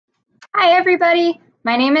Hi, everybody.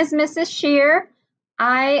 My name is Mrs. Shear.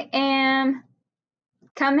 I am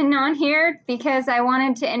coming on here because I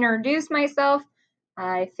wanted to introduce myself.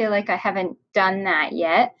 I feel like I haven't done that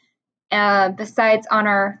yet, besides on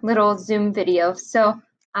our little Zoom video. So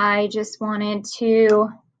I just wanted to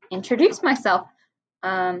introduce myself.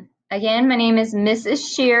 Again, my name is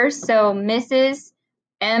Mrs. Shear, so Mrs.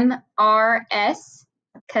 MRS,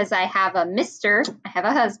 because I have a Mr., I have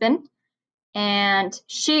a husband, and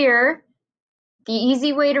Shear. The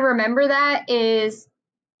easy way to remember that is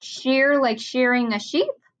shear, like shearing a sheep,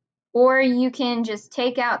 or you can just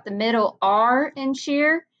take out the middle R in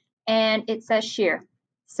shear and it says shear.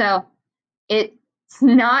 So it's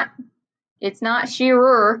not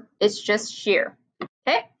shearer, it's just shear.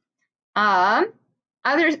 Okay.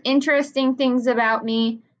 Other interesting things about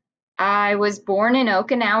me. I was born in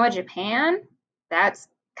Okinawa, Japan. That's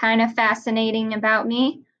kind of fascinating about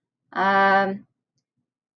me.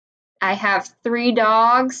 I have 3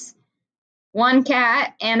 dogs, 1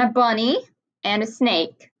 cat, and a bunny, and a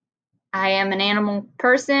snake. I am an animal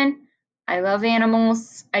person. I love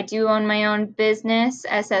animals. I do own my own business,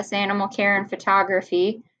 SS Animal Care and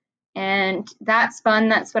Photography, and that's fun.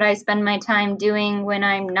 That's what I spend my time doing when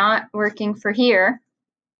I'm not working for here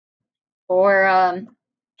or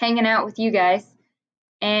hanging out with you guys.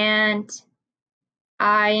 And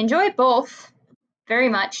I enjoy both very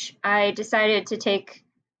much. I decided to take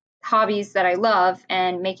hobbies that I love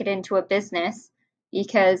and make it into a business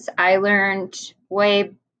because I learned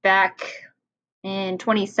way back in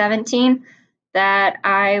 2017 that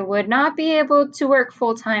I would not be able to work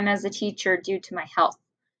full-time as a teacher due to my health.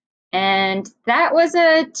 And that was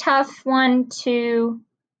a tough one to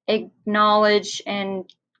acknowledge and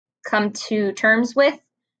come to terms with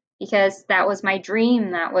because that was my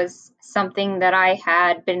dream. That was something that I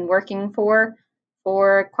had been working for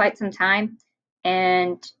quite some time.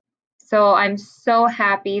 And so I'm so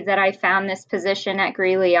happy that I found this position at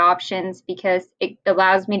Greeley Options because it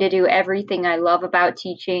allows me to do everything I love about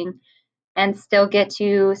teaching and still get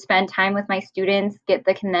to spend time with my students, get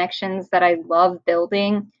the connections that I love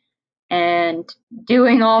building, and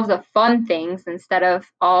doing all of the fun things instead of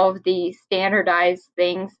all of the standardized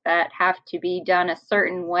things that have to be done a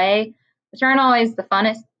certain way, which aren't always the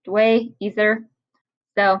funnest way either.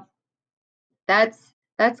 So that's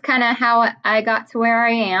kind of how I got to where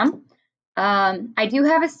I am. I do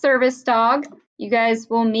have a service dog. You guys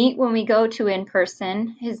will meet when we go to in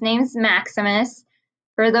person. His name's Maximus.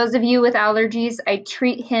 For those of you with allergies, I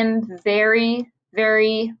treat him very,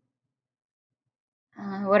 very,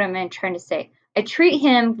 what am I trying to say? I treat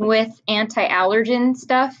him with anti-allergen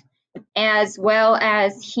stuff, as well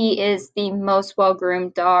as he is the most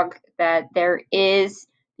well-groomed dog that there is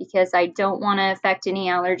because I don't want to affect any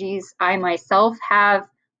allergies. I myself have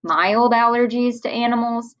mild allergies to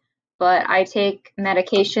animals, but I take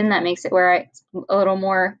medication that makes it where it's a little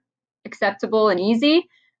more acceptable and easy.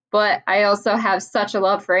 But I also have such a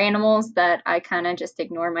love for animals that I kind of just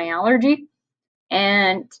ignore my allergy.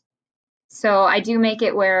 And so I do make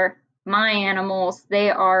it where my animals, they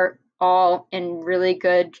are all in really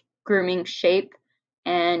good grooming shape,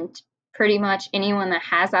 and pretty much anyone that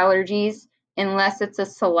has allergies, unless it's a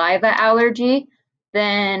saliva allergy,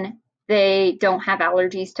 then they don't have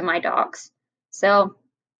allergies to my dogs. So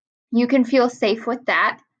you can feel safe with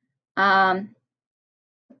that.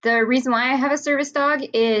 The reason why I have a service dog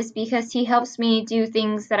is because he helps me do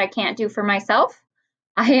things that I can't do for myself.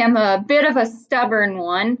 I am a bit of a stubborn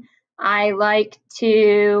one. I like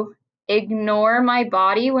to ignore my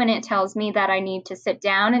body when it tells me that I need to sit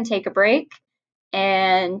down and take a break.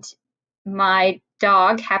 And my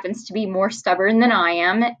dog happens to be more stubborn than I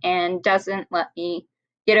am and doesn't let me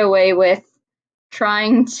get away with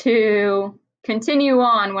trying to continue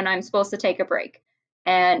on when I'm supposed to take a break.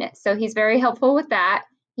 And so he's very helpful with that.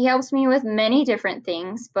 He helps me with many different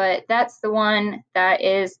things, but that's the one that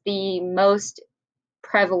is the most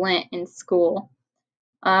prevalent in school.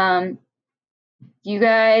 You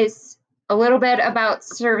guys, a little bit about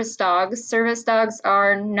service dogs. Service dogs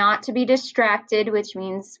are not to be distracted, which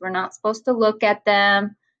means we're not supposed to look at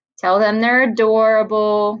them, tell them they're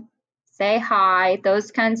adorable, say hi,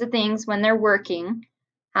 those kinds of things when they're working.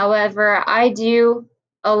 However, I do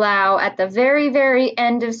allow at the very, very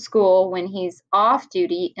end of school when he's off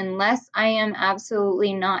duty, unless I am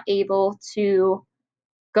absolutely not able to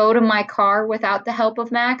go to my car without the help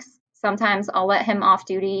of Max. Sometimes I'll let him off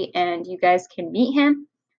duty and you guys can meet him.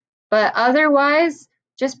 But otherwise,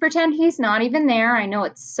 just pretend he's not even there. I know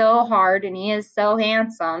it's so hard and he is so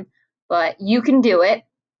handsome, but you can do it.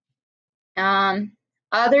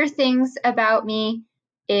 Other things about me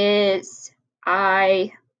is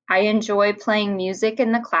I I enjoy playing music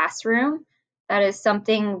in the classroom. That is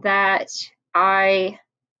something that I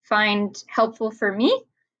find helpful for me,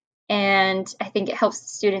 and I think it helps the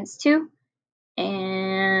students too.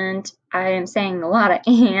 And I am saying a lot of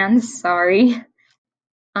ands, sorry.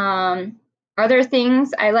 Other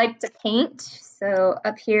things I like to paint. So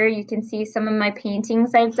up here you can see some of my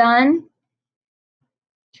paintings I've done.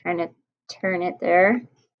 Trying to turn it there.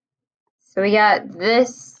 So we got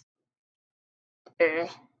this.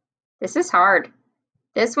 This is hard.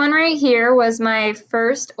 This one right here was my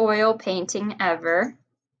first oil painting ever.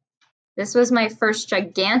 This was my first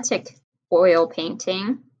gigantic oil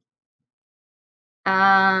painting.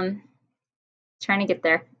 Trying to get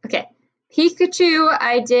there. Okay. Pikachu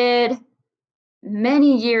I did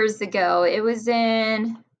many years ago. It was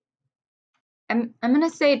in, I'm going to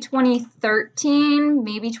say 2013,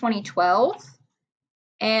 maybe 2012.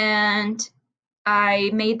 And I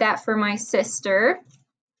made that for my sister.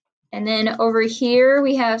 And then over here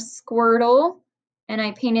we have Squirtle, and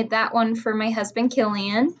I painted that one for my husband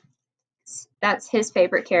Killian. That's his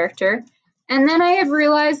favorite character. And then I had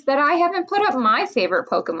realized that I haven't put up my favorite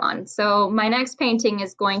Pokemon. So my next painting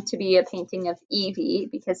is going to be a painting of Eevee,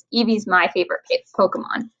 because Eevee's my favorite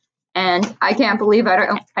Pokemon. And I can't believe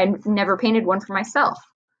I never painted one for myself.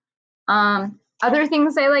 Other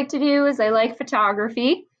things I like to do is I like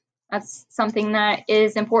photography. That's something that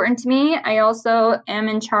is important to me. I also am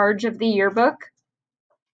in charge of the yearbook,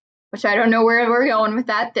 which I don't know where we're going with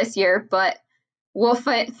that this year, but we'll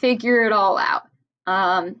figure it all out.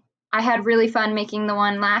 I had really fun making the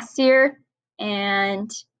one last year, and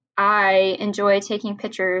I enjoy taking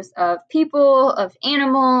pictures of people, of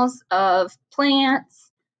animals, of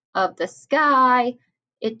plants, of the sky.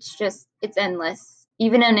 It's endless.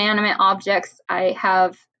 Even inanimate objects, I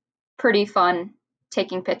have pretty fun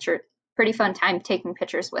time taking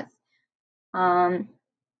pictures with.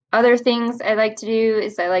 Other things I like to do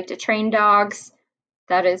is I like to train dogs.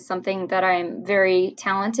 That is something that I'm very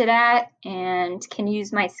talented at and can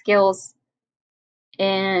use my skills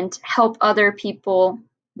and help other people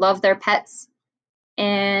love their pets.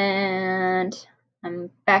 And I'm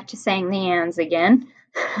back to saying the ands again.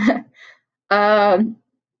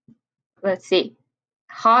 Let's see.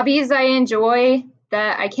 Hobbies I enjoy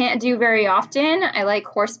that I can't do very often. I like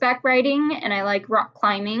horseback riding and I like rock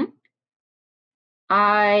climbing.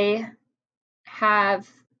 I have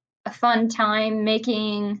a fun time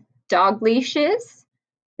making dog leashes.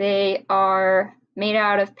 They are made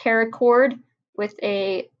out of paracord with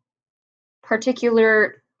a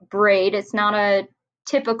particular braid. It's not a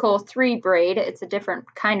typical 3 braid, it's a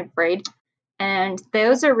different kind of braid. And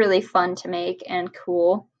those are really fun to make and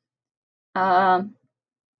cool.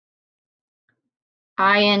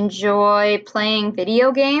 I enjoy playing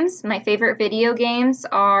video games. My favorite video games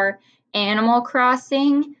are Animal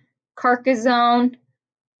Crossing, Carcassonne,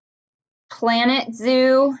 Planet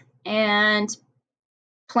Zoo, and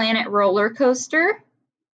Planet Roller Coaster.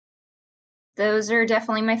 Those are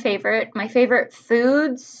definitely my favorite. My favorite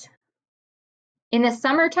foods. In the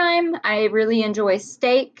summertime, I really enjoy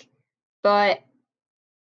steak, but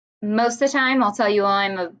most of the time, I'll tell you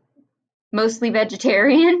I'm a mostly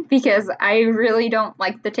vegetarian because I really don't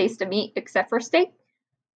like the taste of meat except for steak.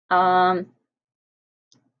 I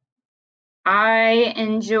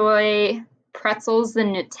enjoy pretzels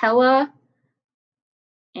and Nutella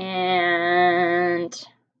and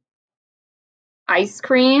ice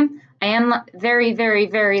cream. I am very, very,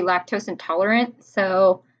 very lactose intolerant,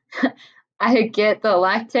 so I get the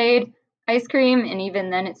Lactaid ice cream, and even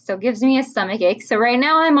then it still gives me a stomach ache. So right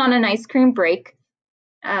now I'm on an ice cream break.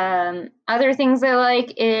 Other things I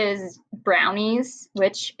like is brownies,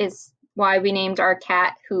 which is why we named our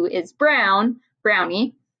cat, who is brown,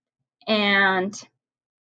 Brownie. And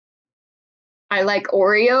I like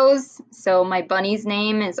Oreos, so my bunny's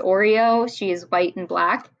name is Oreo. She is white and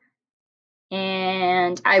black.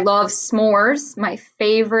 And I love s'mores. My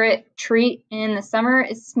favorite treat in the summer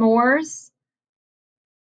is s'mores.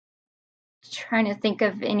 Trying to think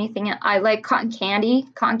of anything. I like cotton candy.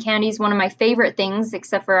 Cotton candy is one of my favorite things,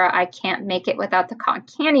 except for I can't make it without the cotton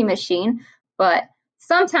candy machine. But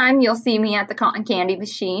sometime you'll see me at the cotton candy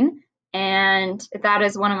machine, and that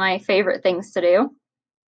is one of my favorite things to do.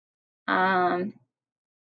 I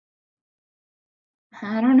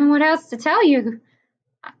don't know what else to tell you.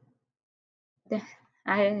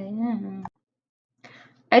 I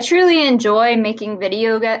truly enjoy making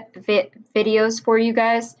videos for you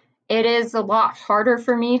guys. It is a lot harder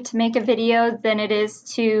for me to make a video than it is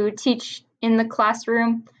to teach in the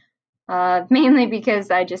classroom, mainly because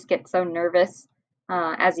I just get so nervous,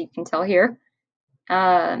 as you can tell here.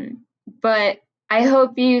 But I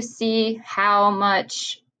hope you see how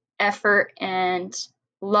much effort and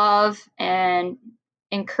love and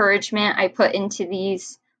encouragement I put into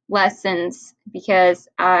these lessons, because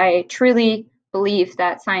I truly believe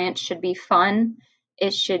that science should be fun,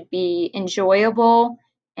 it should be enjoyable,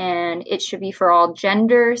 and it should be for all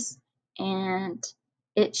genders, and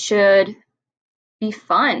it should be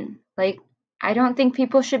fun. Like, I don't think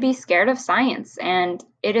people should be scared of science, and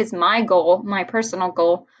it is my goal, my personal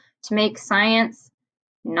goal, to make science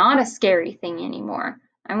not a scary thing anymore.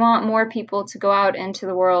 I want more people to go out into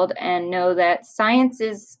the world and know that science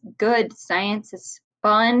is good, science is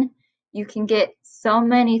fun. You can get so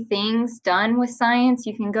many things done with science.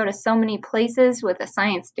 You can go to so many places with a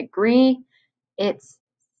science degree. It's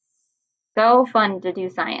so fun to do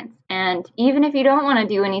science. And even if you don't want to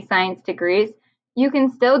do any science degrees, you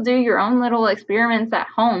can still do your own little experiments at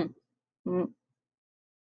home.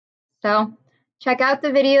 So check out the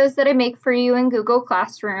videos that I make for you in Google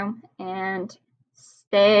Classroom, and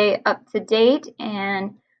stay up to date,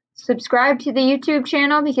 and subscribe to the YouTube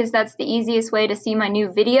channel, because that's the easiest way to see my new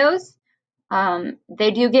videos.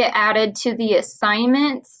 They do get added to the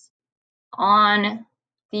assignments on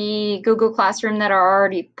the Google Classroom that are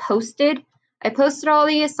already posted. I posted all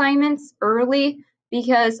the assignments early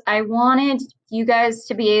because I wanted you guys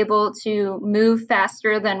to be able to move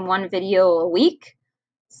faster than one video a week.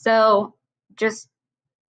 So just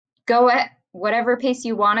go at whatever pace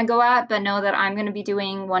you want to go at, but know that I'm going to be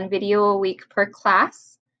doing one video a week per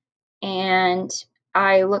class, and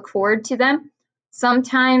I look forward to them.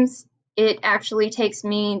 Sometimes it actually takes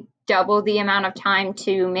me double the amount of time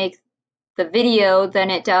to make the video than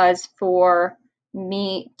it does for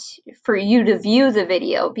you to view the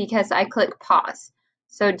video, because I click pause.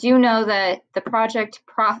 So do know that the project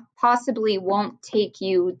possibly won't take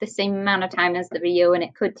you the same amount of time as the video, and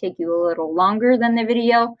it could take you a little longer than the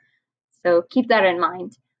video. So keep that in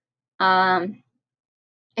mind.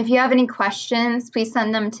 If you have any questions, please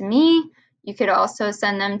send them to me. You could also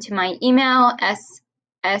send them to my email,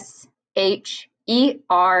 shreleoptions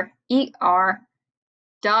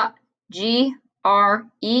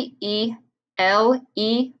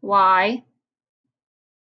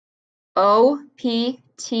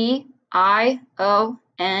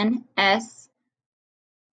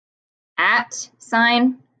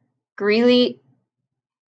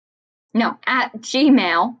at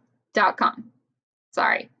gmail.com.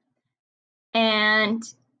 Sorry. And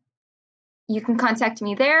you can contact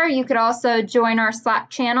me there. You could also join our Slack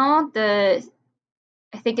channel.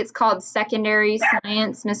 I think it's called Secondary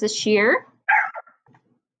Science, Mrs. Shear.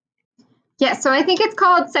 Yeah, so I think it's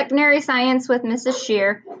called Secondary Science with Mrs.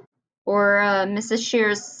 Shear, or Mrs.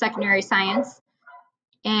 Shear's Secondary Science.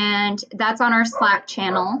 And that's on our Slack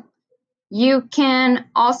channel. You can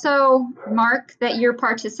also mark that you're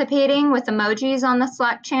participating with emojis on the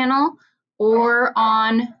Slack channel or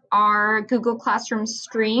on our Google Classroom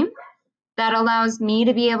stream. That allows me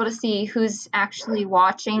to be able to see who's actually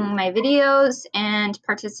watching my videos and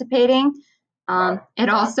participating. It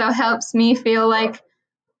also helps me feel like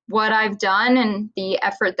what I've done and the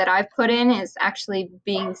effort that I've put in is actually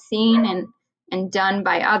being seen and done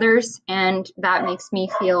by others, and that makes me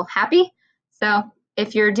feel happy. So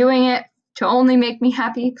if you're doing it to only make me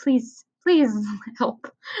happy, please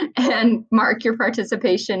help and mark your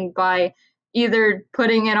participation by either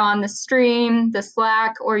putting it on the stream, the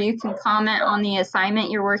Slack, or you can comment on the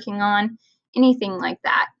assignment you're working on, anything like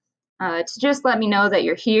that, to just let me know that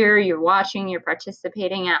you're here, you're watching, you're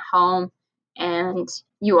participating at home, and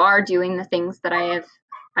you are doing the things that I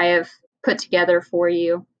have put together for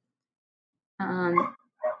you.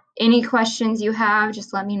 Any questions you have,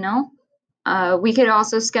 just let me know. We could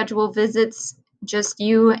also schedule visits, just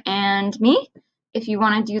you and me, if you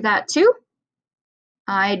want to do that too.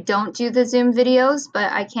 I don't do the Zoom videos,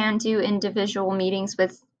 but I can do individual meetings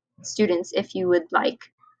with students if you would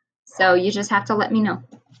like. So you just have to let me know.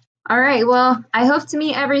 All right, well, I hope to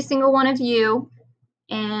meet every single one of you,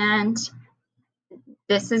 and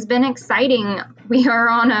this has been exciting. We are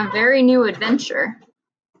on a very new adventure.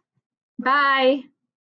 Bye.